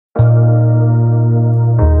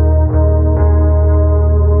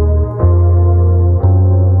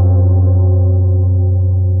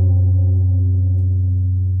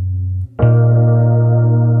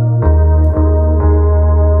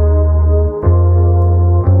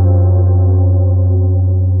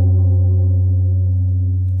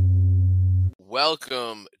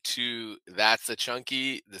welcome to That's a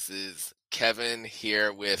Chunky. This is Kevin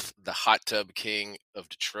here with the Hot Tub King of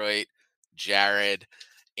Detroit, Jared,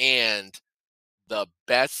 and the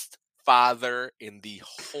best father in the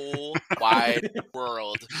whole wide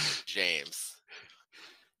world, James.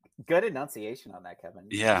 Good enunciation on that, Kevin.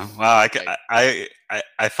 Yeah, wow. I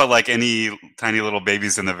felt like any tiny little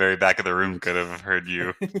babies in the very back of the room could have heard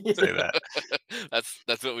you say that.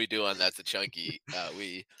 That's what we do on That's a Chunky.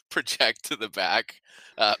 We project to the back,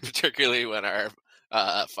 particularly when our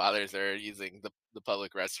fathers are using the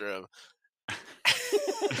public restroom.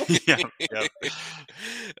 Yep.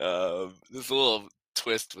 This little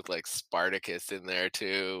twist with like Spartacus in there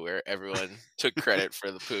too, where everyone took credit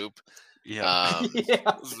for the poop. Yeah.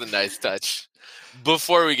 This is a nice touch.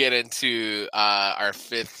 Before we get into our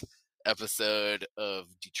fifth episode of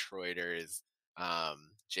Detroiters,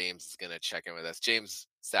 James is going to check in with us. James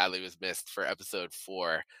sadly was missed for episode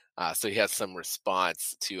 4, so he has some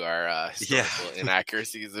response to our historical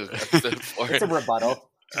inaccuracies of episode 4. It's a rebuttal.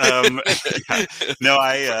 No,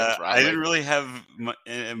 I didn't really have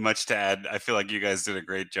much to add. I feel like you guys did a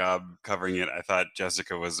great job covering it. I thought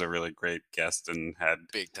Jessica was a really great guest and had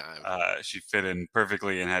big time. She fit in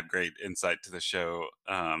perfectly and had great insight to the show.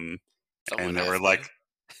 And there were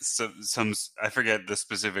some I forget the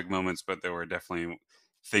specific moments, but there were definitely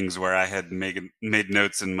things where I had made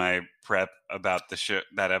notes in my prep about the show,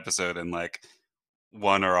 that episode, and like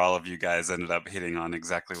one or all of you guys ended up hitting on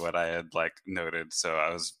exactly what I had like noted. So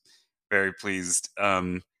I was very pleased.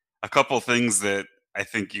 A couple things that I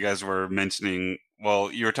think you guys were mentioning.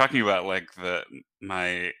 Well, you were talking about like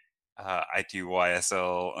my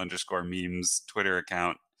ITYSL_memes Twitter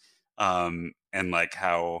account, and like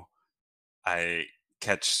how I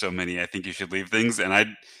catch so many I think you should leave things.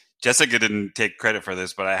 And Jessica didn't take credit for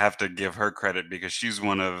this, but I have to give her credit because she's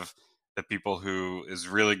one of the people who is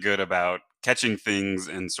really good about catching things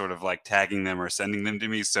and sort of like tagging them or sending them to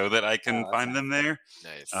me so that I can find them there.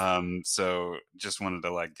 Nice. So just wanted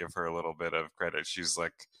to like give her a little bit of credit. She's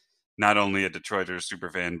like not only a Detroiter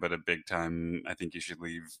super fan, but a big time I think you should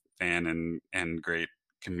leave fan and great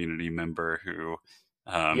community member who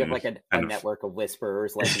you have like a network of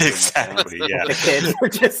whisperers, like exactly, yeah. The kids are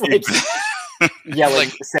just like yelling,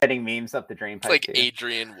 like, setting memes up the drain pipe. It's like too.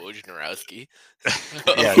 Adrian Wojnarowski.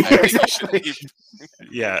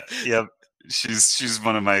 Yeah. She's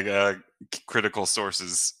one of my critical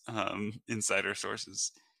sources, insider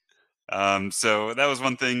sources. So that was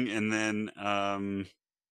one thing, and then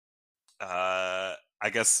I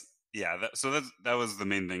guess that was the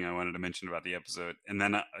main thing I wanted to mention about the episode. And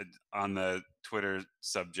then on the Twitter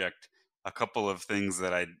subject, a couple of things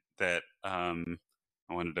that I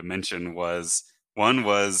wanted to mention was one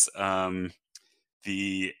was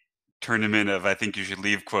the tournament of I think you should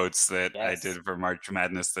leave quotes that I did for March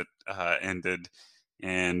Madness that ended,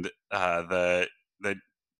 and the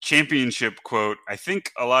championship quote. I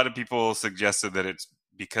think a lot of people suggested that it's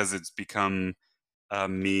because it's become a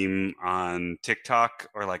meme on TikTok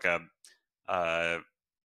or like a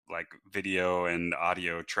like video and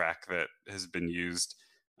audio track that has been used.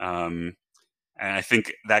 And I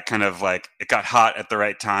think that kind of like it got hot at the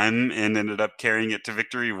right time and ended up carrying it to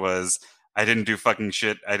victory was I didn't do fucking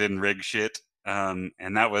shit. I didn't rig shit. And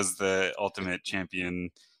that was the ultimate champion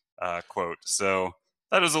quote. So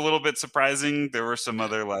that was a little bit surprising. There were some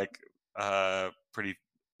other like pretty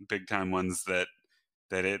big time ones that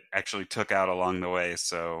it actually took out along the way.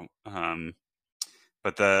 So,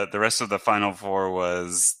 but the rest of the final four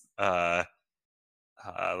was, let's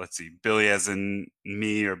see, Billy as in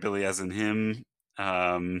me or Billy as in him.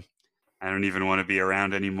 I don't even want to be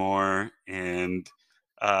around anymore. And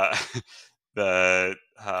the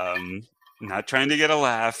not trying to get a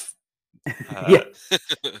laugh.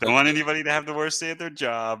 Don't want anybody to have the worst day at their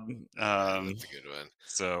job. That's a good one.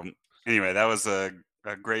 So anyway, that was a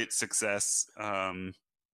great success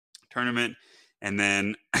tournament. And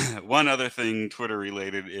then one other thing Twitter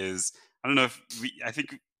related is I don't know if I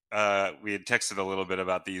think we had texted a little bit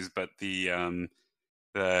about these, but the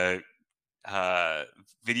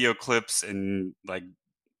video clips and like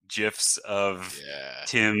GIFs of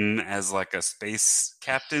Tim as like a space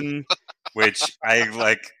captain, which I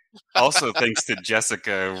like also thanks to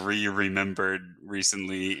Jessica remembered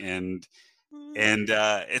recently, and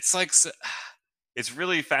it's like it's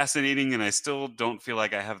really fascinating, and I still don't feel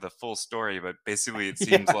like I have the full story, but basically it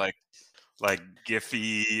seems like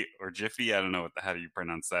Giphy or Jiffy, I don't know how do you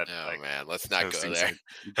pronounce that. Oh man, let's not go there.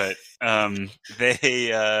 But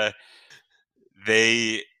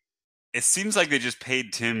they it seems like they just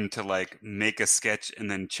paid Tim to like make a sketch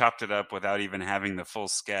and then chopped it up without even having the full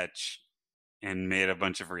sketch and made a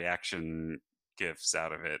bunch of reaction GIFs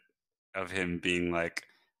out of it. of him being like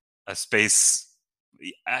a space.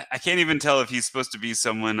 I can't even tell if he's supposed to be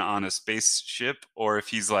someone on a spaceship or if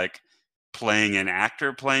he's like playing an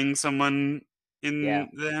actor playing someone in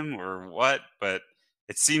them or what. But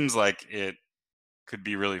it seems like it could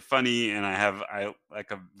be really funny, and I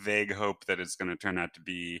like a vague hope that it's going to turn out to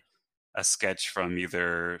be a sketch from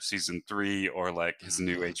either season 3 or like his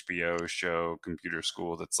new HBO show Computer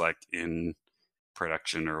School that's like in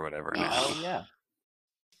production or whatever now. Oh yeah.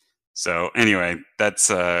 So anyway, that's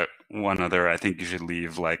one other I think you should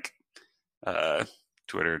leave like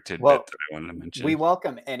Twitter tidbit Well, that I wanted to mention. We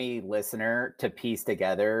welcome any listener to piece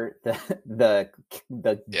together the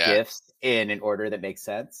gifts in an order that makes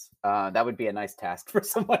sense. That would be a nice task for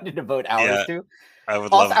someone to devote hours to. I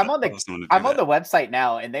would Also, love I'm on the the website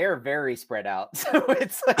now, and they are very spread out. So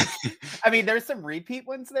it's like, I mean, there's some repeat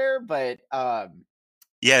ones there, but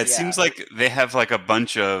it seems like they have like a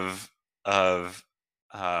bunch of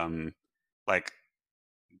like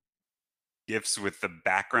gifs with the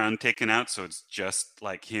background taken out, so it's just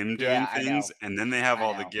like him doing things, and then they have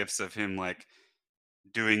all the gifs of him like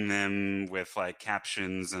doing them with like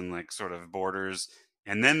captions and like sort of borders,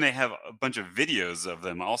 and then they have a bunch of videos of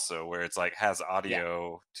them also where it's like has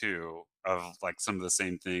audio too of like some of the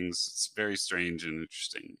same things. It's very strange and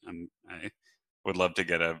interesting. I would love to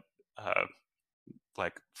get a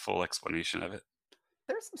like full explanation of it.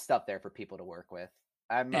 There's some stuff there for people to work with.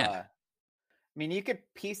 I mean, you could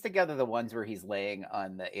piece together the ones where he's laying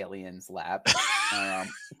on the alien's lap,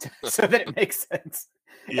 so that it makes sense.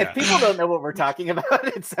 Yeah. If people don't know what we're talking about,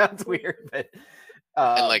 it sounds weird, but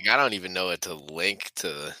and like I don't even know what to link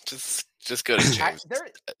to. Just go to James'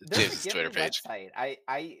 James's Twitter page. Website.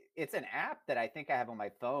 It's an app that I think I have on my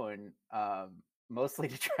phone, mostly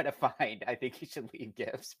to try to find. I think you should leave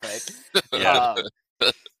gifts, but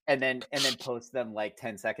and then post them like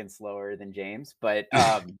 10 seconds slower than James, but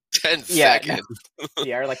 10 seconds.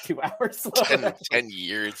 No, or like 2 hours slower. 10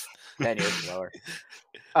 years. 10 years slower.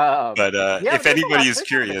 But if anybody is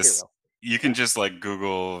curious, you can just like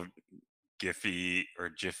Google Giphy or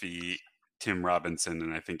Jiffy Tim Robinson,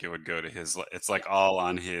 and I think it would go to his. It's like all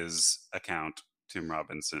on his account, Tim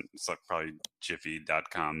Robinson. It's like probably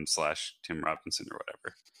jiffy.com/Tim Robinson or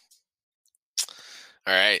whatever.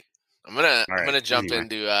 All right. I'm gonna jump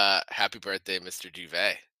into happy birthday, Mr.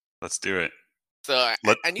 Duvet. Let's do it. So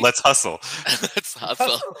let's hustle. Let's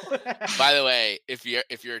hustle. By the way, if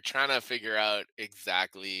you're trying to figure out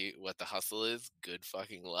exactly what the hustle is, good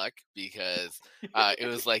fucking luck, because it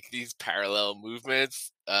was like these parallel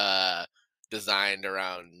movements designed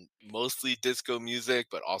around mostly disco music,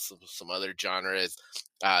 but also some other genres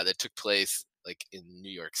that took place like in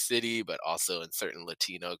New York City, but also in certain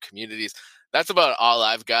Latino communities. That's about all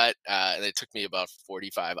I've got, and it took me about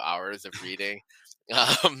 45 hours of reading.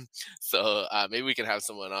 So maybe we can have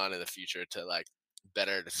someone on in the future to like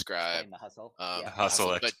better describe the hustle, the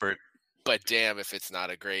hustle expert. But damn, if it's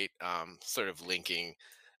not a great sort of linking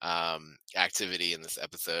activity in this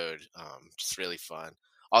episode, just really fun.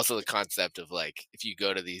 Also, the concept of like if you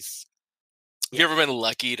go to these, have you ever been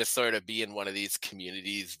lucky to sort of be in one of these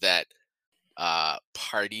communities that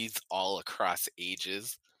parties all across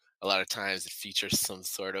ages? A lot of times it features some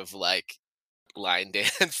sort of like line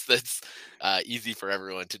dance that's easy for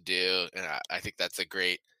everyone to do, and I think that's a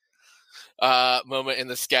great moment in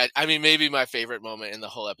the sketch. I mean, maybe my favorite moment in the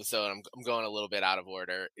whole episode, I'm going a little bit out of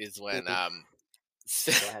order, is when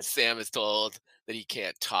Sam is told that he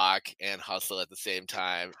can't talk and hustle at the same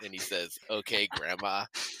time, and he says, "Okay, Grandma."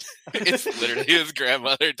 It's literally his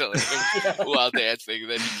grandmother telling him while dancing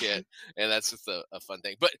that he can't, and that's just a fun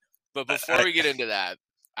thing. But before we get into that,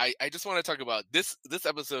 I just want to talk about this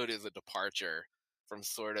episode is a departure from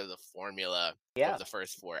sort of the formula of the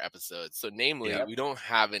first 4 episodes. So namely, we don't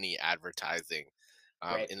have any advertising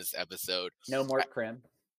in this episode. No more crim.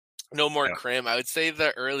 No more crim. I would say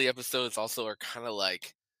the early episodes also are kind of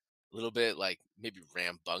like a little bit like maybe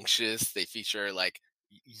rambunctious. They feature like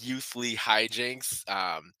youthly hijinks,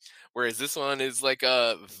 whereas this one is like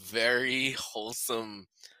a very wholesome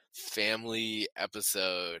family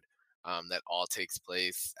episode that all takes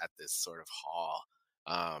place at this sort of hall,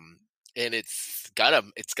 and it's got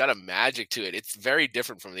a magic to it. It's very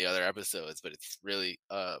different from the other episodes, but it's really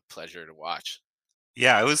a pleasure to watch.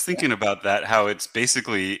 Yeah, I was thinking about that, how it's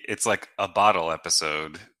basically it's like a bottle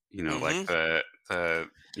episode, like the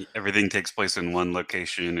everything takes place in one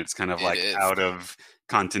location. It's kind of like out of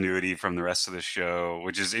continuity from the rest of the show,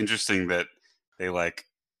 which is interesting that they like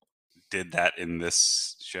did that in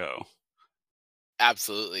this show.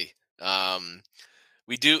 Absolutely.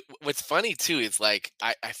 We do. What's funny too is like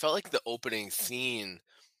I felt like the opening scene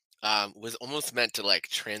was almost meant to like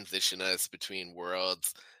transition us between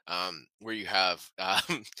worlds. where you have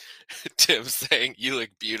Tim saying, "You look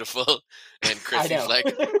beautiful," and I Chrissy's know. like,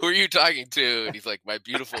 "Who are you talking to?" And he's like, "My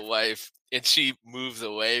beautiful wife," and she moves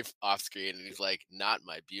away off screen, and he's like, "Not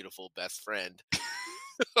my beautiful best friend."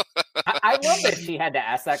 I love that she had to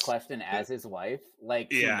ask that question as his wife.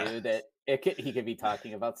 Like she Yeah. knew that he could be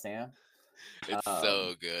talking about Sam. It's so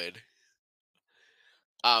Um, good.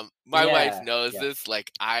 My wife yeah, knows yeah. this.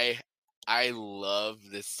 Like I love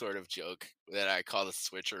this sort of joke that I call the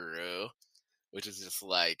switcheroo, which is just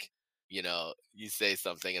like, you say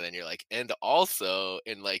something and then you're like, and also,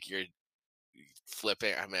 and like you're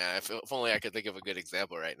flipping. I mean, if only I could think of a good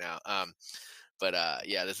example right now. But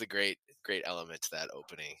yeah, there's a great element to that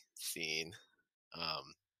opening scene.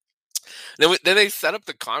 Um, then they set up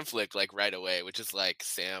the conflict like right away, which is like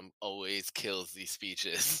Sam always kills these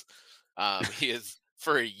speeches. He has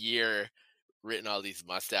for a year written all these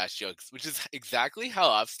mustache jokes, which is exactly how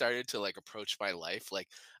I've started to like approach my life. Like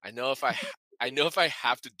I know if I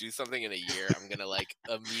have to do something in a year, I'm gonna like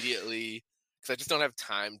immediately, because I just don't have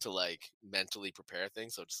time to like mentally prepare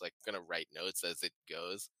things. So just like gonna write notes as it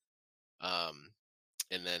goes. Um,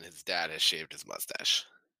 and then his dad has shaved his mustache.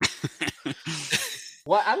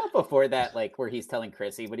 Well, I love before that, like where he's telling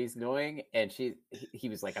Chrissy what he's doing, and he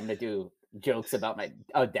was like, "I'm gonna do jokes about my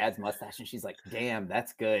dad's mustache," and she's like, "Damn,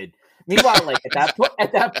 that's good." Meanwhile, like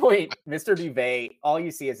at that point, Mr. Duvet, all you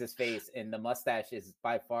see is his face, and the mustache is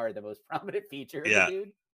by far the most prominent feature of the Yeah,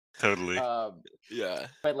 dude. totally. Yeah.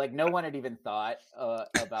 But like no one had even thought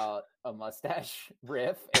about a mustache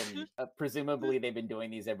riff, and presumably they've been doing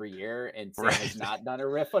these every year, and Sam has not done a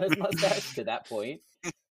riff on his mustache to that point.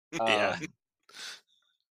 Yeah.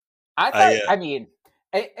 I thought, I mean,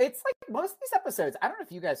 it's like most of these episodes. I don't know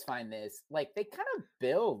if you guys find this like they kind of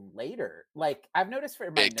build later. Like I've noticed for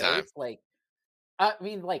my Big time. notes, like I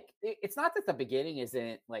mean, like it's not that the beginning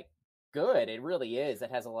isn't like good. It really is.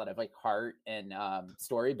 It has a lot of like heart and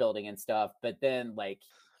story building and stuff. But then like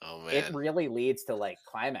Oh it man. really leads to like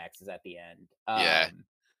climaxes at the end. Yeah.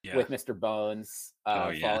 With Mr. Bones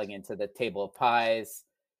yeah. falling into the table of pies.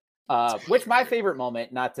 Which my favorite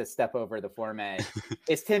moment, not to step over the format,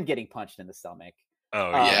 is Tim getting punched in the stomach.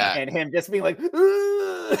 Oh yeah. And him just being like,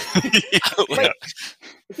 Yeah.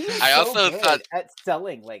 he's I so also good thought at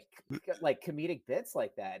selling like comedic bits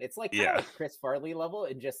like that. It's like kind Yeah. of like Chris Farley level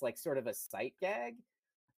and just like sort of a sight gag,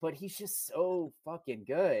 but he's just so fucking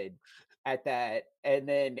good at that. And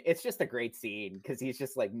then it's just a great scene because he's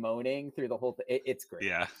just like moaning through the whole thing. It's great.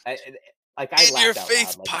 Yeah. I in laughed your out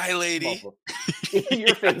face, loud, like, pie lady. multiple- in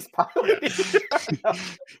your face, pie lady.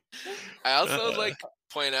 I also like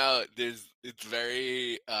point out it's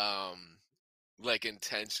very like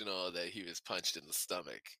intentional that he was punched in the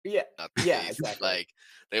stomach. Yeah, Not the yeah, face. exactly. Like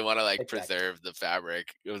they want to like Exactly. preserve the fabric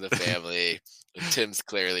of the family. Tim's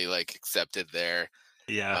clearly like accepted there.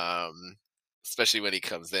 Yeah. Especially when he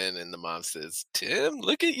comes in and the mom says, "Tim,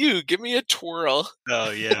 look at you, give me a twirl."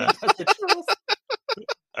 Oh yeah. The twirls.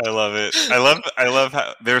 I love it. I love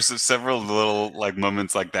how there's several little like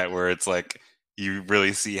moments like that where it's like you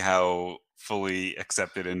really see how fully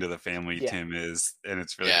accepted into the family Yeah. Tim is, and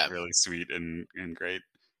it's really Yeah. really sweet and great.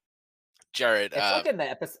 Jared, It's like in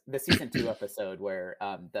the season 2 episode where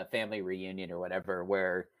the family reunion or whatever,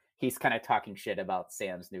 where he's kind of talking shit about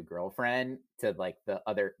Sam's new girlfriend to like the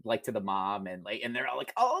other, like to the mom, and like, and they're all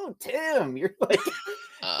like, "Oh, Tim, you're like,"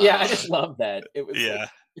 yeah, I just love that. It was Yeah. like,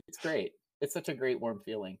 it's great. It's such a great warm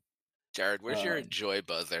feeling. Jared, where's your joy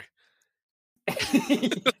buzzer?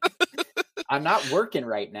 I'm not working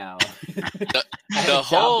right now. The I had a job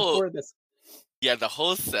whole before this. yeah, the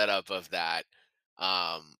whole setup of that,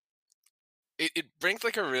 it brings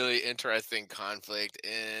like a really interesting conflict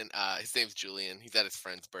in his name's Julian. He's at his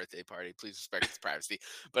friend's birthday party. Please respect his privacy.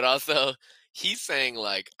 But also he's saying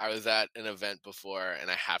like, I was at an event before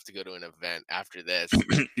and I have to go to an event after this.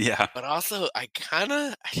 Yeah. But also I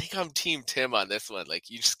think I'm team Tim on this one. Like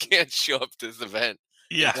you just can't show up to this event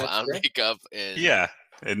in Yeah. clown makeup and Yeah.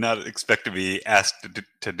 And not expect to be asked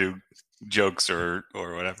to do jokes or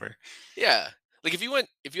whatever. yeah. Like if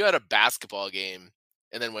you had a basketball game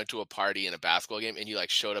and then went to a party in a basketball game and you like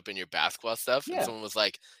showed up in your basketball stuff and Yeah. someone was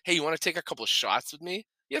like, "Hey, you want to take a couple shots with me?"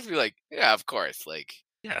 You have to be like, "Yeah, of course." Like,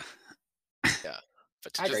 Yeah. yeah.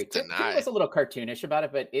 But to I agree. just Tim deny, was a little cartoonish about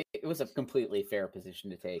it, but it was a completely fair position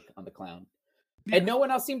to take on the clown. Yeah. And no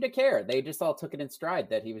one else seemed to care. They just all took it in stride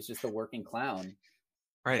that he was just a working clown.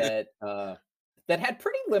 Right. That had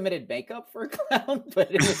pretty limited makeup for a clown, but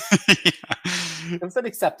it was, it was an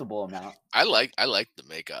acceptable amount. I like the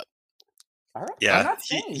makeup. All right. Yeah. I'm not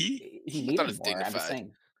saying he I thought it needed was more. I'm just dignified.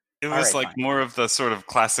 saying. It All was right, like fine. more of the sort of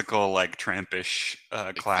classical, like trampish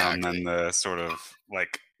clown Exactly. than the sort of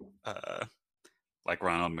like like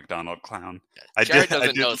Ronald McDonald clown. Jared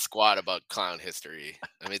doesn't know squat about clown history.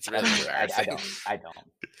 I mean, it's really embarrassing. I don't.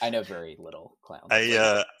 I know very little clowns.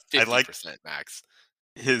 I 50% max.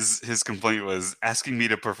 His complaint was asking me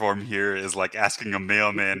to perform here is like asking a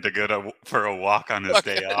mailman to go for a walk on his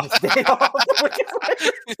day off.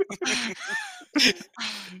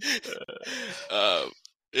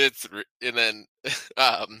 And then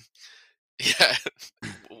yeah.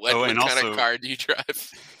 What kind of car do you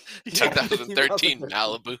drive? 2013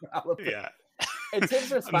 Malibu. Yeah. And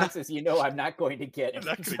Tim's response is, I'm not going to get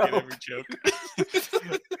every joke.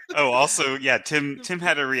 Oh, also, yeah, Tim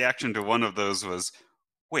had a reaction to one of those was,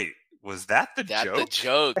 wait, was that the joke? The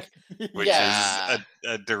joke. Which is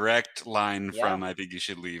a direct line from I Think You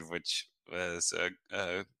Should Leave, which was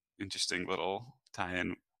a interesting little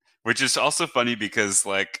tie-in. Which is also funny because,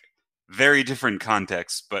 like, very different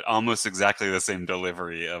context, but almost exactly the same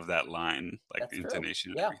delivery of that line, like the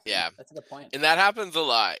intonation. Yeah, that's a good point. And that happens a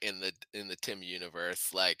lot in the Tim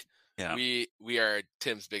universe. Like, we are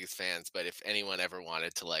Tim's biggest fans, but if anyone ever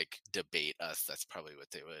wanted to like debate us, that's probably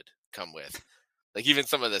what they would come with. Like, even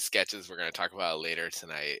some of the sketches we're going to talk about later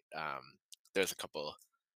tonight, there's a couple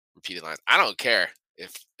repeated lines. I don't care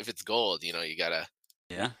if it's gold, you gotta,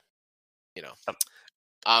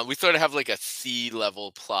 we sort of have like a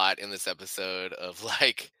C-level plot in this episode of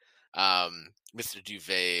like Mr.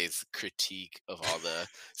 Duvet's critique of all the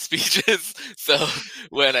speeches. So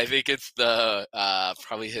when I think it's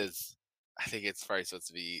probably supposed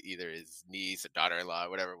to be either his niece or daughter-in-law or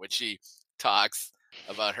whatever, when she talks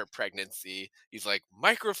about her pregnancy, he's like,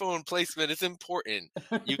 microphone placement is important.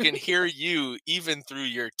 You can hear you even through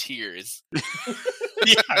your tears.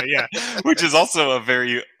 Yeah, which is also a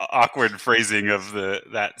very awkward phrasing of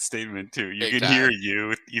that statement too. You can hear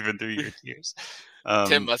you even through your tears.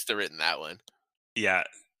 Tim must have written that one. Yeah,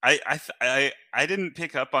 I didn't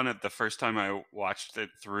pick up on it the first time I watched it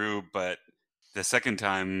through, but the second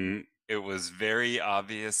time it was very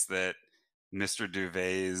obvious that Mr.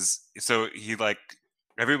 Duvet's. So he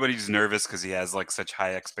everybody's nervous because he has like such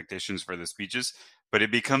high expectations for the speeches. But it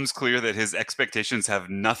becomes clear that his expectations have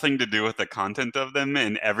nothing to do with the content of them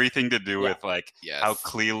and everything to do with like how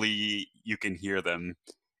clearly you can hear them.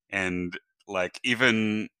 And like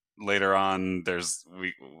even later on,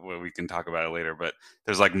 we can talk about it later, but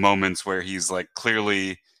there's like moments where he's like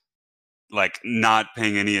clearly like not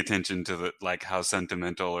paying any attention to the like how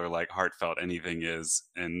sentimental or like heartfelt anything is.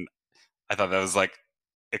 And I thought that was like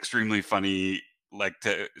extremely funny, like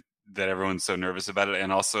that everyone's so nervous about it,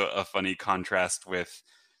 and also a funny contrast with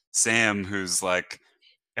Sam, who's like,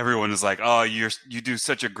 everyone is like, oh, you do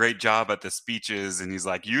such a great job at the speeches, and he's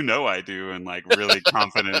like, I do, and like really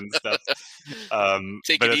confident and stuff.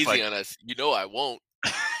 Take it easy on us, I won't.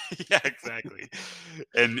 Yeah, exactly.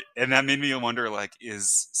 And that made me wonder, like,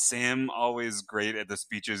 is Sam always great at the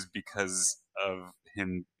speeches because of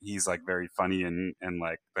him, he's like very funny and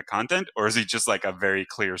like the content, or is he just like a very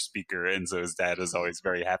clear speaker and so his dad is always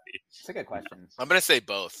very happy? It's a good question. I'm gonna say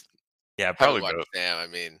both. Yeah, probably both. Sam, I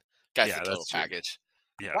mean, guy's the total package.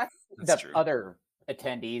 Yeah, the true. Other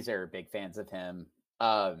attendees are big fans of him.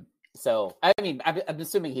 So I mean, I'm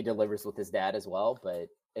assuming he delivers with his dad as well, but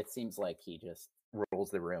it seems like he just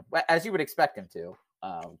rules the room as you would expect him to,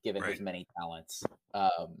 given his many talents.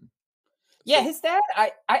 Yeah, his dad, I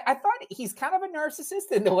thought he's kind of a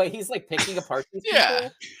narcissist in the way he's like picking apart these people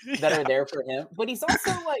that are there for him. But he's also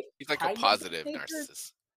like he's like a positive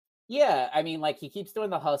narcissist. Yeah, I mean, like he keeps doing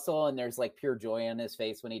the hustle and there's like pure joy on his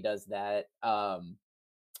face when he does that.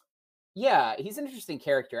 Yeah, he's an interesting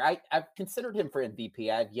character. I've considered him for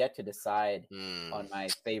MVP. I've yet to decide on my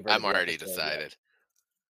favorite. I'm already decided.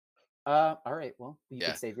 All right, well, you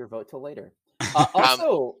can save your vote till later.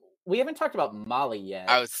 Also, we haven't talked about Molly yet.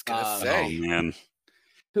 I was gonna say, oh man,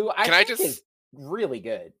 who I think is really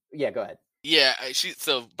good. Yeah, go ahead. Yeah,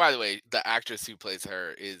 so by the way, the actress who plays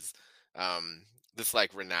her is this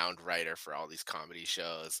like renowned writer for all these comedy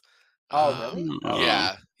shows. Oh, really?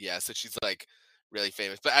 Yeah. So she's like really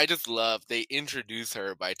famous. But I just love they introduce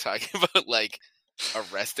her by talking about like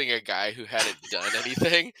arresting a guy who hadn't done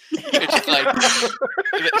anything. It's just like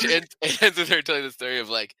it ends with her telling the story of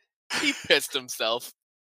like he pissed himself.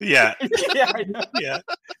 Yeah. Yeah, I know. Yeah.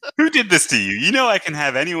 Who did this to you? You know I can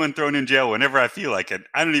have anyone thrown in jail whenever I feel like it.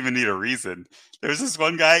 I don't even need a reason. There's this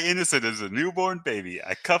one guy innocent as a newborn baby.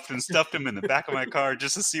 I cuffed and stuffed him in the back of my car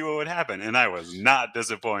just to see what would happen, and I was not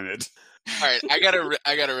disappointed. All right, I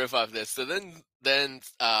gotta riff off this. So then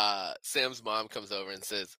Sam's mom comes over and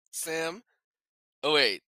says, Sam, oh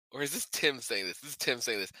wait, or is this Tim saying this? This is Tim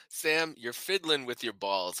saying this. Sam, you're fiddling with your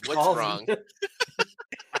balls. What's wrong?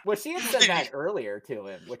 Well, she had said that earlier to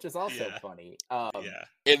him, which is also Yeah. funny. Yeah.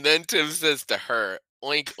 And then Tim says to her,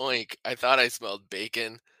 "Oink oink! I thought I smelled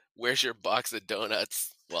bacon. Where's your box of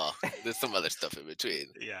donuts?" Well, there's some other stuff in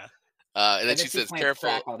between. Yeah. And then and then she she says, plants "Careful."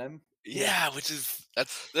 crack on him. Yeah, I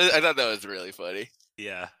thought that was really funny.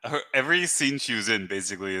 Yeah. Every scene she was in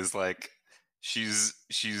basically is like she's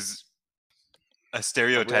a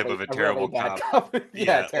stereotype of a A really terrible bad cop. Yeah,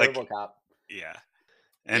 Yeah, like terrible cop. yeah.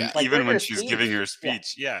 And Yeah. Like even during when her she's giving her speech.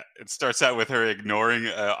 speech, yeah, it starts out with her ignoring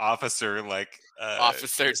an officer like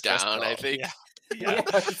Officer distress down, I call. think. Yeah. Yeah,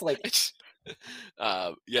 it's like, Yeah, the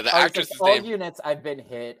oh, it's like, actress is all named. units, I've been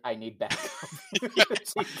hit. I need backup.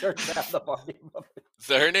 She turns down the volume of it.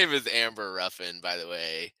 So her name is Amber Ruffin, by the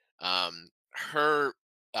way. Her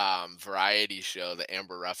variety show, the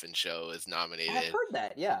Amber Ruffin Show, is I've nominated heard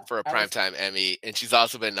that. Yeah, for a Primetime Emmy, and she's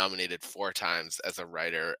also been nominated 4 times as a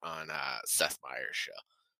writer on Seth Meyers' show.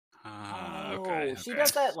 Okay. She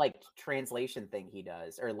does that like translation thing he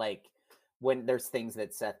does, or like when there's things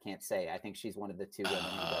that Seth can't say. I think she's one of the 2 women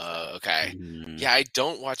who does that. Okay. Mhm. Yeah, I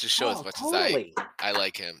don't watch his show as much as I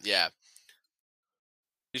like him. Yeah.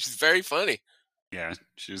 She's very funny. Yeah,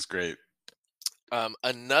 she's great.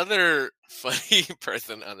 Another funny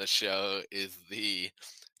person on the show is the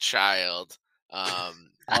child,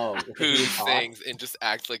 who sings and just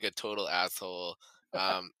acts like a total asshole,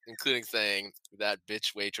 including saying that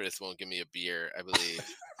bitch waitress won't give me a beer, I believe.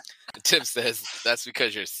 And Tim says, "That's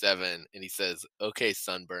because you're 7," and he says, "Okay,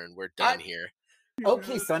 Sunburn, we're done here."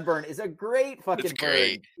 Okay, Sunburn is a great fucking It's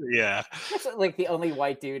great. burn. Yeah. Especially like the only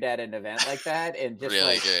white dude at an event like that, and just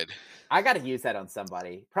Really like good. I got to use that on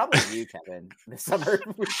somebody. Probably you, Kevin. This summer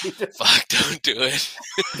we should just Fuck, don't do it.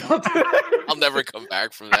 don't do it. I'll never come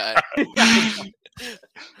back from that.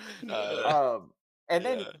 And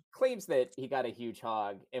then claims that he got a huge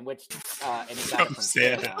hog, and he got it from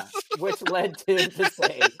Santa, which led to him to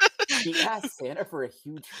say he asked Santa for a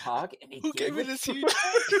huge hog, and he gave me this huge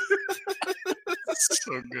hog. That's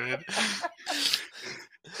so good.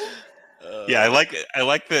 Yeah, I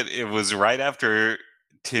like that it was right after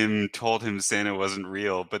Tim told him Santa wasn't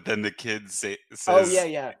real, but then the kid says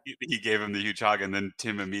he gave him the huge hog, and then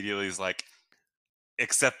Tim immediately is like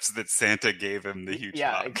accepts that Santa gave him the huge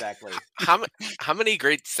hog. Yeah, exactly. How many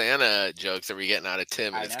great Santa jokes are we getting out of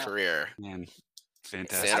Tim in his career? Man,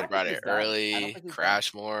 fantastic. Santa brought it early.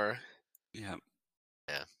 Crash more. Yeah.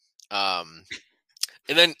 Yeah.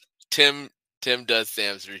 And then Tim does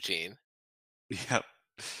Sam's routine. Yep.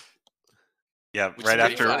 Yeah, right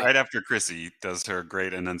after Chrissy does her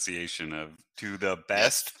great enunciation of "to the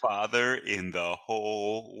best father in the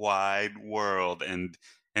whole wide world," and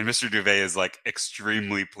Mr. Duvet is like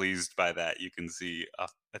extremely pleased by that. You can see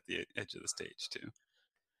up at the edge of the stage too.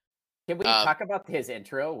 Can we talk about his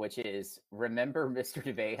intro, which is, remember Mr.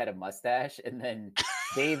 Duvet had a mustache, and then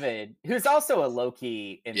David, who's also a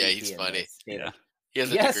low-key MVP. Yeah, he's funny. David,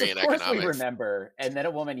 he has a degree in economics. Of course we remember. And then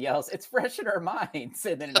a woman yells, "It's fresh in our minds."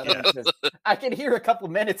 And then another one says, "I can hear a couple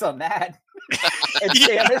minutes on that." And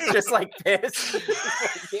Sam is just like pissed.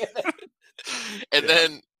 And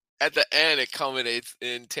then at the end, it culminates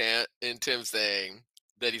in Tim saying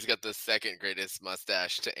that he's got the second greatest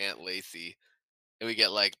mustache to Aunt Lacey. And we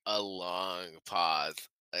get like a long pause.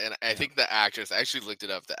 And I think the actress, I actually looked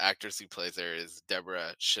it up. The actress who plays her is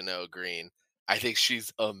Deborah Chanel Green. I think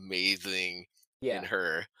she's amazing in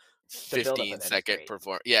her 15-second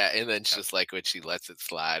performance. Yeah, and then it's just like when she lets it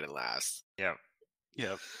slide and laughs. Yeah.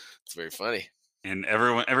 It's very funny. And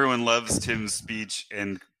everyone loves Tim's speech,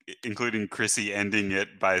 and including Chrissy ending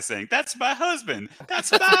it by saying, "That's my husband.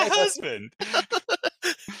 That's my husband."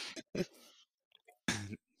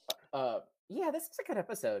 Yeah, this is a good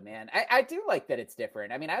episode, man. I do like that it's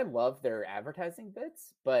different. I mean, I love their advertising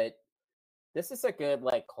bits, but this is a good,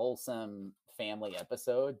 like, wholesome family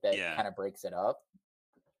episode that kind of breaks it up.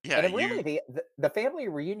 Yeah, and really, the family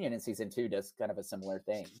reunion in season 2 does kind of a similar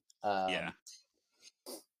thing.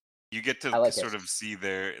 You get to sort of see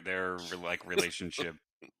their like relationship,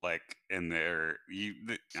 like in their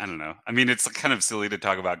I don't know. I mean, it's kind of silly to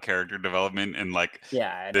talk about character development in like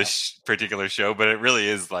this particular show, but it really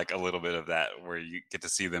is like a little bit of that where you get to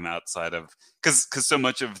see them outside of because so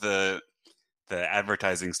much of the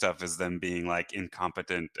advertising stuff is them being like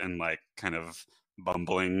incompetent and like kind of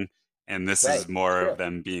bumbling, and this is more of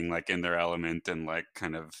them being like in their element and like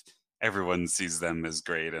kind of everyone sees them as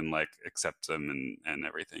great and like accepts them and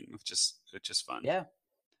everything, which is fun. Yeah,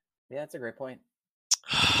 that's a great point.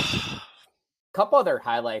 Couple other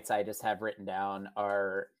highlights I just have written down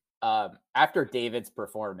are after David's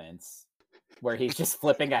performance, where he's just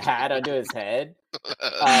flipping a hat onto his head.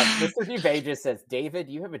 Mr. Duvet just says, "David,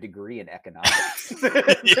 you have a degree in economics."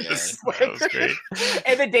 Yes, that was great.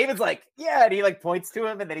 And then David's like, "Yeah," and he like points to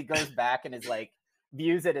him, and then he goes back and is like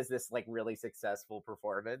views it as this like really successful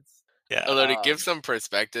performance. Yeah. Although to give some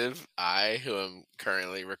perspective, I, who am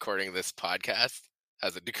currently recording this podcast,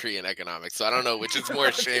 has a degree in economics, so I don't know which is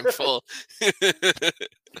more shameful.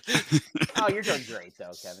 Oh, you're doing great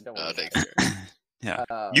though, Kevin. Don't worry. Thanks. Yeah,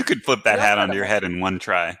 you could flip that hat onto your head in one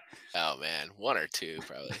try. Oh man, one or two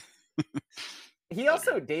probably. He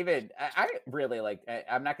also, David, I really like,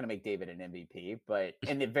 I'm not going to make David an MVP, but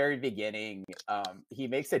in the very beginning, he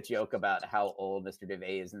makes a joke about how old Mr. Duvet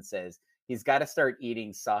is and says he's got to start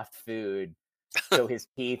eating soft food so his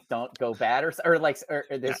teeth don't go bad or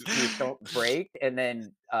his teeth don't break. And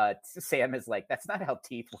then Sam is like, "That's not how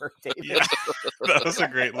teeth work, David." Yeah, that was a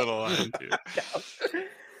great little line too.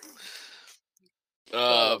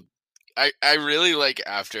 I really like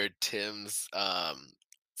after Tim's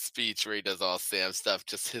speech where he does all Sam stuff,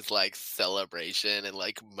 just his like celebration and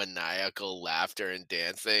like maniacal laughter and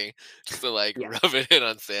dancing, just to like rub it in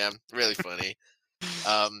on Sam. Really funny.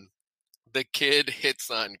 The kid hits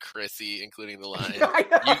on Chrissy, including the line,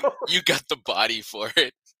 you got the body for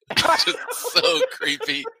it. Just so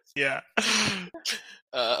creepy. Yeah.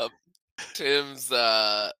 Sam's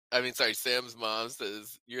mom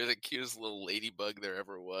says, "You're the cutest little ladybug there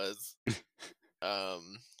ever was."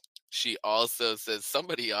 She also says,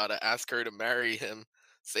 "Somebody ought to ask her to marry him.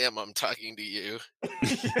 Sam, I'm talking to you."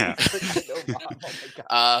 Yeah. Oh my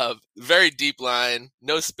God. Very deep line.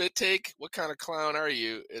 No spit take. What kind of clown are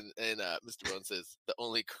you? And Mr. Bone says, "The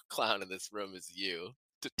only clown in this room is you."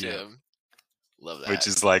 To Tim. Yeah. Love that. Which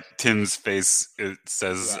is like Tim's face. It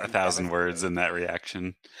says 1,000 words in that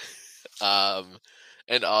reaction.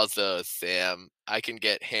 And also Sam, "I can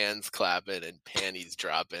get hands clapping and panties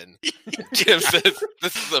dropping." Tim says,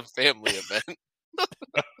 "This is a family event."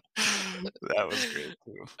 That was great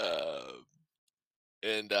too.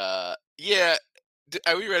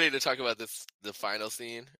 Are we ready to talk about the final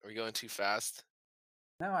scene? Are we going too fast?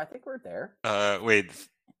 No, I think we're there. Wait.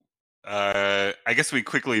 I guess we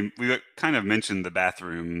kind of mentioned the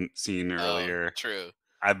bathroom scene earlier. True.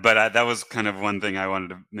 That was kind of one thing I wanted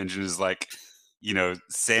to mention is like,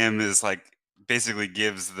 Sam is like basically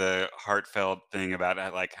gives the heartfelt thing about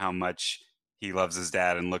like how much he loves his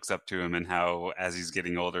dad and looks up to him, and how as he's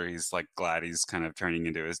getting older he's like glad he's kind of turning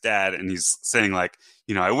into his dad, and he's saying like,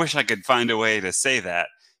 "I wish I could find a way to say that."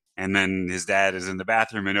 And then his dad is in the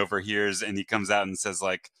bathroom and overhears, and he comes out and says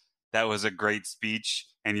like, "That was a great speech."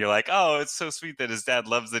 And you're like, "Oh, it's so sweet that his dad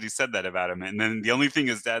loves that he said that about him." And then the only thing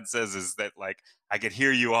his dad says is that like, "I could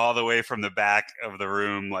hear you all the way from the back of the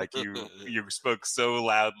room. Like you spoke so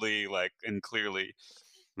loudly, like, and clearly."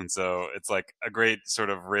 And so it's like a great sort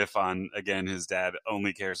of riff on, again, his dad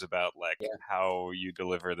only cares about like how you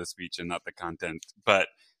deliver the speech and not the content. But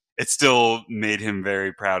it still made him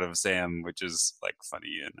very proud of Sam, which is like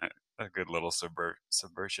funny and a good little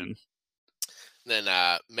subversion. Then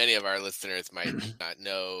many of our listeners might not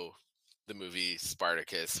know the movie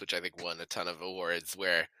Spartacus, which I think won a ton of awards,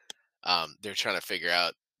 where they're trying to figure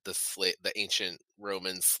out the ancient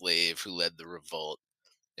Roman slave who led the revolt,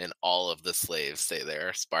 and all of the slaves say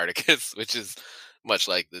they're Spartacus, which is much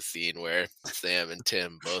like the scene where Sam and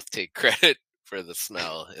Tim both take credit for the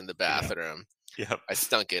smell in the bathroom. Yep. "I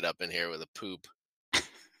stunk it up in here with a poop."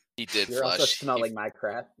 He did You're flush. Also smelling my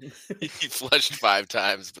crap. He flushed 5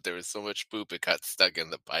 times, but there was so much poop it got stuck in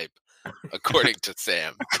the pipe, according to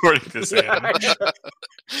Sam. According to Sam.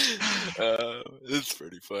 It's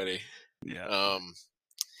pretty funny. Yeah.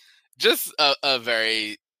 Just a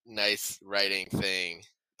very nice writing thing.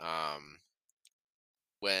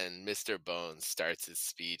 When Mr. Bones starts his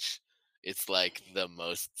speech, it's like the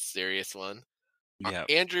most serious one. Yeah.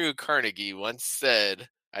 Andrew Carnegie once said,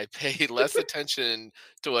 "I pay less attention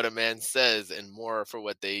to what a man says and more for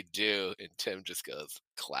what they do." And Tim just goes,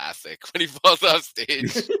 "Classic," when he falls off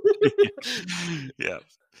stage. Yeah.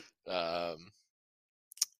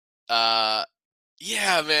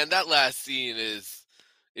 Yeah, man, that last scene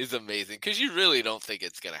is amazing because you really don't think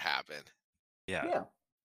it's gonna happen. Yeah.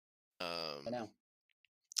 I know.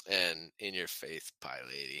 and in your face, pie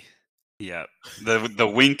lady. Yeah,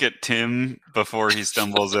 the wink at Tim before he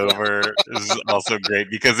stumbles over is also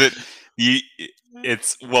great because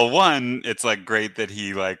it's like great that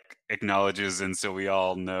he like acknowledges, and so we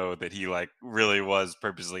all know that he like really was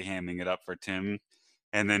purposely hamming it up for Tim,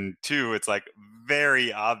 and then 2, it's like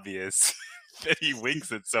very obvious that he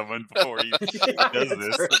winks at someone before he does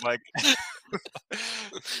this. Like,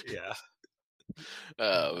 yeah.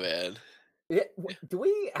 Oh man. Do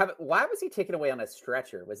we have? Why was he taken away on a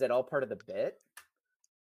stretcher? Was it all part of the bit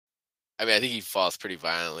I mean, I think he falls pretty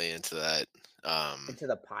violently into that. into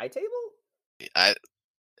the pie table? I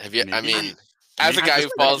have you. I Maybe mean, as a I guy feel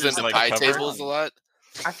who like falls stretchers into like pie cover. tables a lot.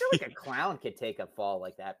 I feel like a clown could take a fall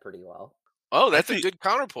like that pretty well. Oh, I that's a think good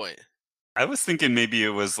counterpoint. I was thinking maybe it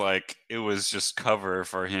was just cover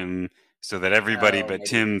for him so that everybody Oh, but maybe.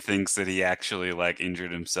 Tim thinks that he actually like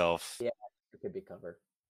injured himself. Yeah, it could be cover.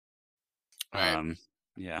 All right,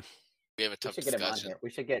 Yeah. we have a We tough should get him on discussion. here. We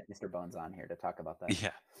should get Mr. Bones on here to talk about that.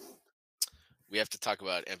 Yeah. We have to talk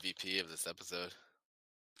about MVP of this episode.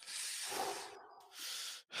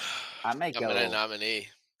 I might I'm gonna go. nominate.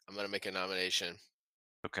 I'm gonna make a nomination.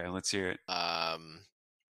 Okay, let's hear it. I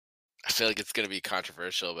feel like it's gonna be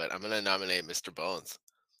controversial, but I'm gonna nominate Mr. Bones.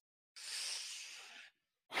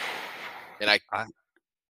 And I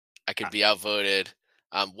could be outvoted.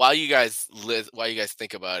 While you guys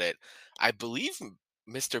think about it, I believe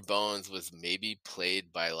Mr. Bones was maybe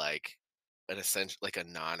played by like an essential, like a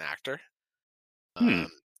non-actor.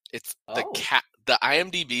 It's Oh. the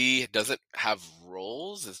IMDb doesn't have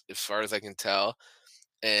roles as far as I can tell,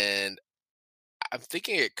 and I'm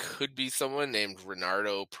thinking it could be someone named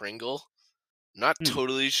Renardo Pringle. Not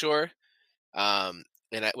totally sure.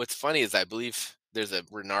 What's funny is I believe there's a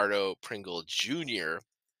Renardo Pringle Jr.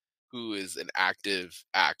 who is an active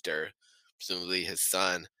actor, presumably his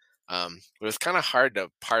son. But it's kind of hard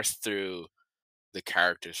to parse through the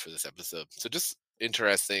characters for this episode. So just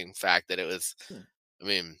interesting fact that it was. I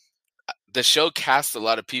mean, the show casts a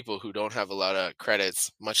lot of people who don't have a lot of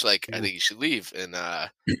credits, much like I think he should leave. And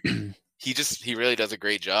he really does a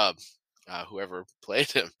great job. Whoever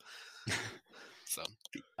played him. So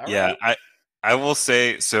yeah, right. I will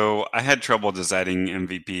say, so I had trouble deciding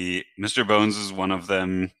MVP. Mr. Bones is one of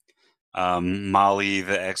them. Molly,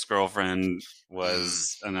 the ex-girlfriend,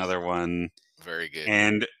 was another one. Very good.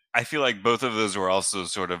 And I feel like both of those were also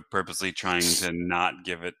sort of purposely trying to not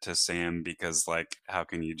give it to Sam because, like, how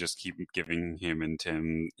can you just keep giving him and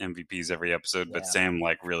Tim MVPs every episode? Yeah. But Sam,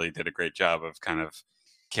 like, really did a great job of kind of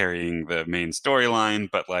carrying the main storyline.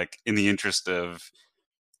 But, like, in the interest of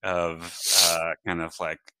kind of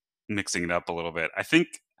like mixing it up a little bit, I think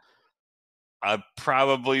I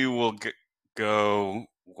probably will go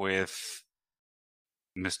with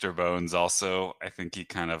Mr. Bones also. I think he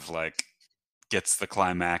kind of like gets the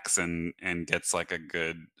climax and gets like a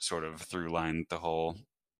good sort of through line the whole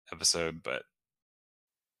episode, but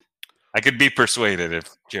I could be persuaded if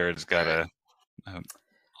Jared's got a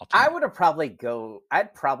I'd probably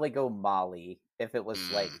go Molly if it was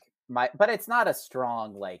like but it's not a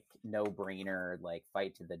strong like no-brainer like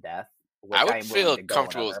fight to the death. I would feel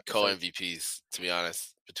comfortable with co-MVPs, to be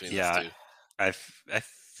honest, between those two. I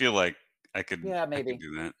feel like I could. Yeah, maybe I could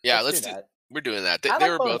do that. Yeah, let's do that. We're doing that. They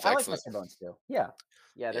were both excellent. I like Mr. Bones too. Yeah,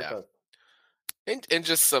 they're both. And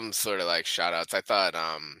just some sort of like shout outs. I thought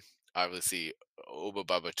obviously Oba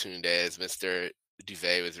Babatunde as Mr.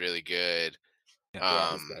 Duvet was really good.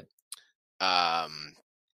 Yeah, he's good.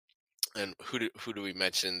 And who do we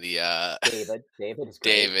mention? The David. David is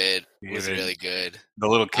great. David was really good. The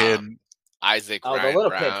little kid. Isaac the Ryan little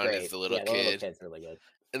Brown kid's is the little kid. The little kid's really good.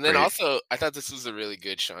 And then also, I thought this was a really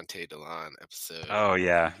good Shantae Delon episode. Oh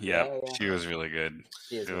yeah. She was really good.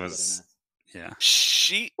 She is really good. Yeah.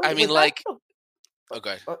 I mean, like.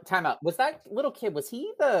 Okay. Time out. Was that little kid? Was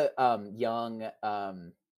he the young?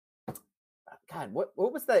 God, what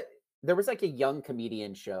was that? There was like a young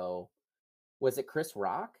comedian show. Was it Chris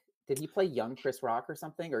Rock? Did he play young Chris Rock or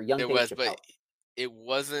something? Or young Dave Chappelle? But it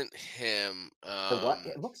wasn't him.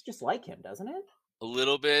 It looks just like him, doesn't it? A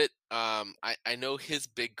little bit. I know his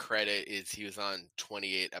big credit is he was on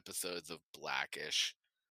 28 episodes of Blackish.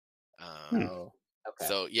 Okay.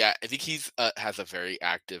 So yeah, I think he's has a very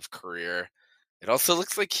active career. It also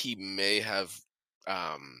looks like he may have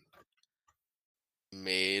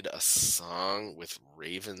made a song with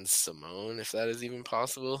Raven Simone, if that is even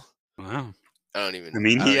possible. Wow. I don't even. I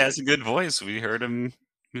mean, he has a good voice. We heard him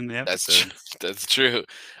in the episode. That's true.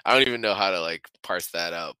 I don't even know how to like parse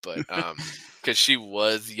that out, but because she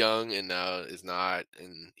was young and now is not,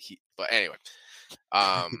 and but anyway,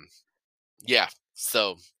 yeah.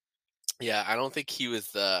 So yeah, I don't think he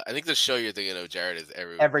was the. I think the show you're thinking of, Jared, is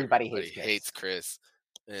everybody hates Chris,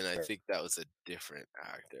 and I think that was a different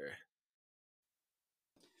actor.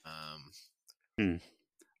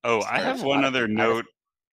 Oh, I have one other note.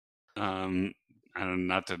 I don't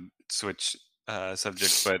not to switch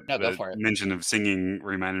subjects, but the mention of singing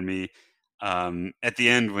reminded me. At the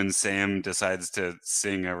end, when Sam decides to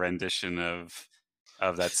sing a rendition of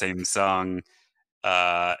that same song,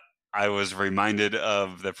 I was reminded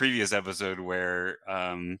of the previous episode where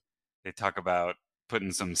they talk about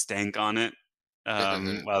putting some stank on it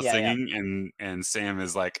while Yeah, yeah. singing, and Sam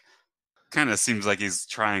is like, kind of seems like he's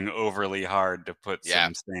trying overly hard to put Yeah.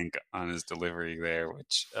 some stank on his delivery there,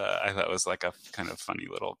 which I thought was like a kind of funny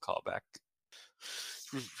little callback.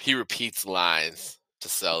 He repeats lines to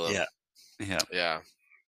sell them. Yeah. Yeah.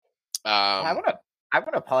 I want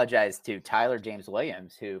to apologize to Tyler James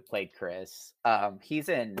Williams, who played Chris. He's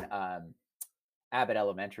in Abbott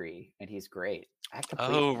Elementary, and he's great.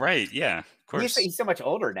 Oh, right. Yeah, of course. He's so much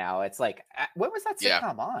older now. It's like, when was that Yeah.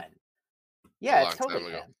 sitcom on? A Yeah, long it's totally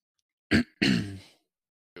time ago. him.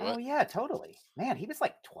 What? Oh yeah, totally. Man, he was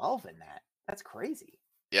like 12 in that. That's crazy.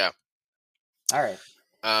 Yeah. All right.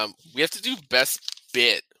 We have to do best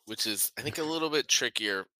bit, which is I think a little bit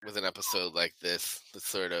trickier with an episode like this. That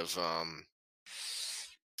sort of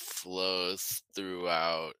flows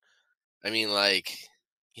throughout. I mean, like,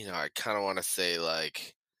 you know, I kind of want to say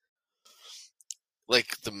like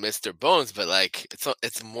the Mr. Bones, but like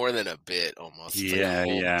it's more than a bit almost. It's like a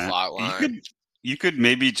whole plot line. You could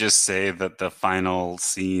maybe just say that the final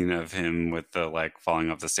scene of him with the like falling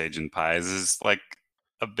off the stage in pies is like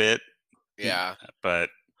a bit. Yeah. But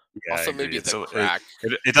yeah, Also, I agree. maybe the crack.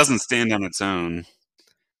 It doesn't stand on its own.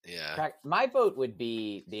 Yeah. My vote would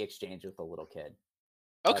be the exchange with the little kid.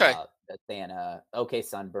 Okay. About the Santa, okay,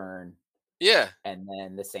 sunburn. Yeah. And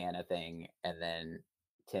then the Santa thing, and then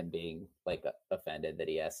Tim being like offended that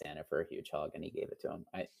he asked Santa for a huge hug and he gave it to him.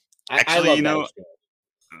 Actually, love you that know, exchange.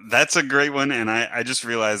 That's a great one, and I just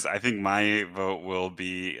realized I think my vote will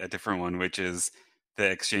be a different one, which is the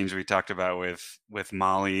exchange we talked about with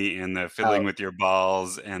Molly and the fiddling with your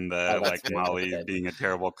balls and the that's like good. Molly That's good. being a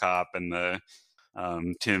terrible cop and the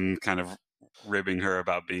Tim kind of ribbing her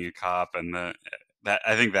about being a cop and that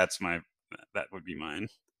I think that would be mine.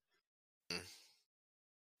 I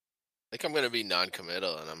think I'm gonna be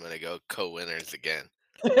non-committal and I'm gonna go co-winners again.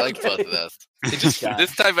 I like both of those.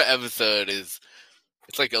 This type of episode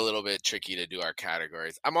it's like a little bit tricky to do our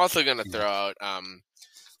categories. I'm also gonna throw out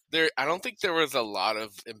I don't think there was a lot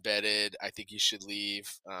of embedded I think you should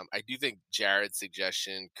leave. I do think Jared's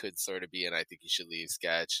suggestion could sort of be an I think you should leave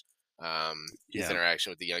sketch. His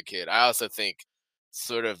interaction with the young kid. I also think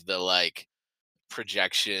sort of the like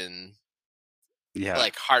projection,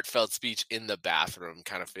 like heartfelt speech in the bathroom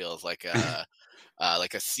kind of feels like a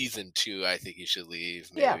like a season 2 I think you should leave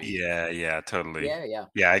maybe. Yeah, totally.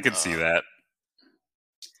 Yeah, I could see that.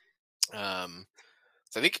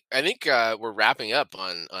 So I think we're wrapping up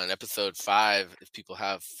on episode 5. If people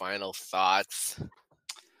have final thoughts.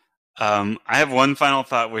 I have one final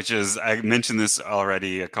thought, which is I mentioned this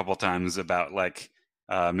already a couple times about like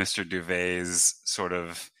Mr. Duvet's sort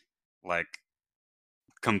of like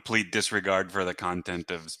complete disregard for the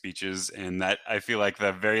content of speeches, and that I feel like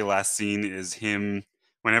the very last scene is him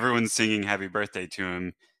when everyone's singing happy birthday to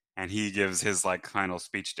him and he gives his like final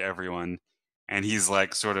speech to everyone, and he's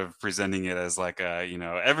like sort of presenting it as like a, you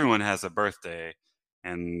know, everyone has a birthday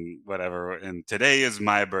and whatever, and today is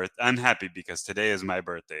my birth, I'm happy because today is my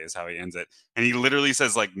birthday, is how he ends it. And he literally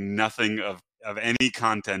says like nothing of any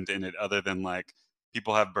content in it other than like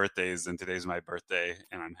people have birthdays and today's my birthday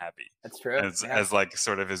and I'm happy. That's true. As like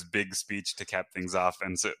sort of his big speech to cap things off.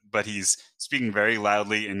 And so, but he's speaking very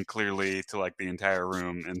loudly and clearly to like the entire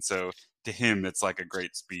room. And so to him, it's like a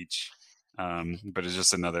great speech. But it's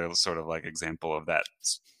just another sort of like example of that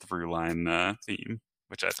through line theme,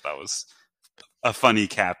 which I thought was a funny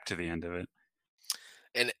cap to the end of it.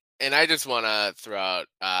 And I just want to throw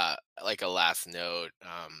out like a last note.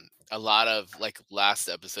 A lot of like last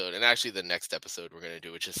episode, and actually the next episode we're going to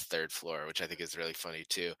do, which is Third Floor, which I think is really funny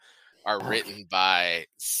too, are written by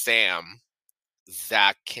Sam,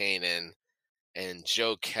 Zach Kanan, and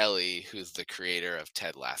Joe Kelly, who's the creator of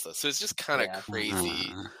Ted Lasso. So it's just kind of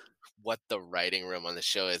crazy what the writing room on the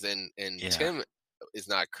show is. And Tim is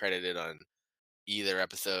not credited on either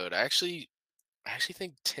episode. I actually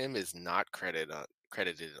think Tim is not credited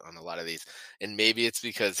on a lot of these, and maybe it's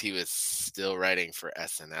because he was still writing for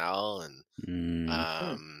SNL, and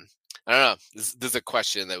I don't know. This is a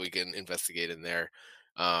question that we can investigate in there.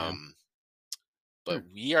 But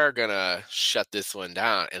we are gonna shut this one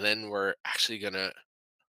down, and then we're actually gonna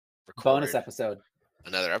record bonus episode,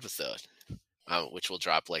 another episode, which will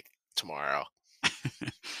drop like tomorrow.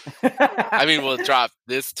 I mean, we'll drop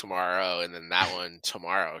this tomorrow, and then that one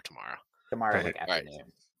tomorrow. Tomorrow, like afternoon. Right.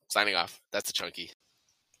 Signing off. That's a Chunky.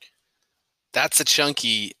 That's a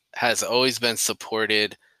Chunky has always been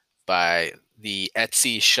supported by the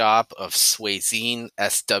Etsy shop of Swayzine,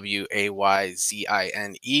 SWAYZINE.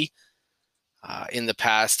 In the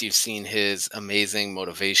past, you've seen his amazing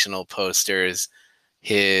motivational posters,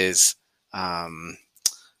 his at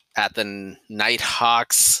the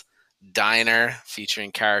Nighthawks Diner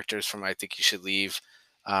featuring characters from I Think You Should Leave.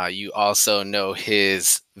 You also know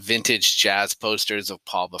his vintage jazz posters of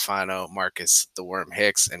Paul Bufano, Marcus the Worm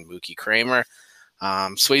Hicks, and Mookie Kramer.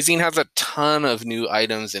 Swayzine has a ton of new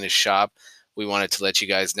items in his shop we wanted to let you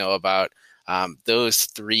guys know about. Those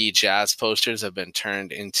 3 jazz posters have been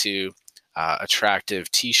turned into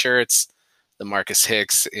attractive t-shirts. The Marcus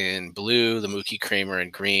Hicks in blue, the Mookie Kramer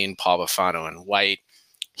in green, Paul Bufano in white.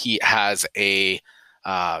 He has a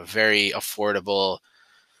very affordable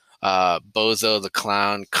Bozo the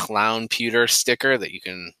Clown pewter sticker that you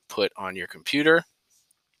can put on your computer.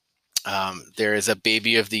 There is a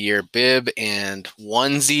Baby of the Year bib and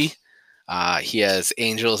onesie. He has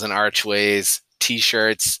Angels and Archways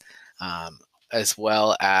t-shirts, as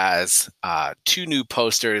well as 2 new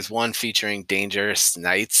posters, one featuring Dangerous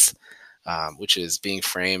Nights, which is being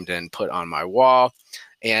framed and put on my wall,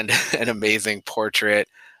 and an amazing portrait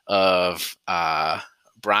of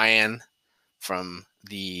Brian from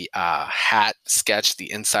the hat sketch,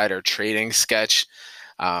 the insider trading sketch.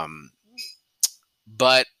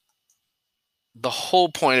 But the whole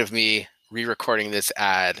point of me re-recording this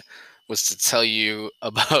ad was to tell you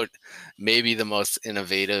about maybe the most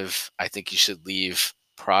innovative I Think You Should Leave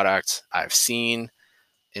product I've seen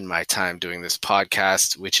in my time doing this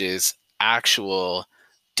podcast, which is actual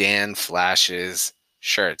Dan Flash's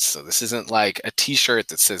shirts. So this isn't like a t-shirt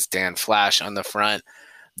that says Dan Flash on the front.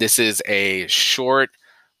 This is a short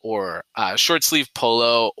sleeve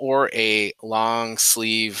polo or a long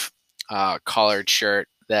sleeve collared shirt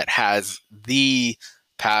that has the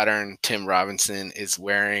pattern Tim Robinson is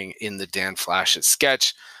wearing in the Dan Flash's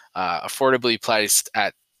sketch, affordably priced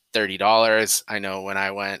at $30. I know when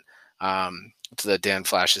I went to the Dan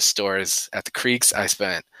Flash's stores at the Creeks, I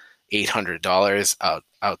spent $800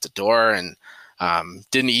 out the door and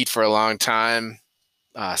didn't eat for a long time,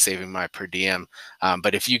 saving my per diem.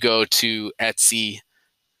 But if you go to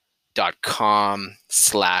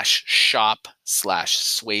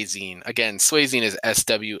etsy.com/shop/Swayzine, again, Swayzine is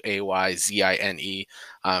SWAYZINE.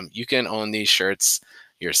 You can own these shirts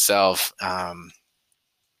yourself. And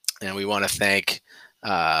we want to thank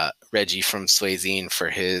Reggie from Swayzine for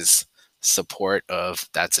his support of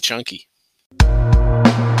That's a Chunky.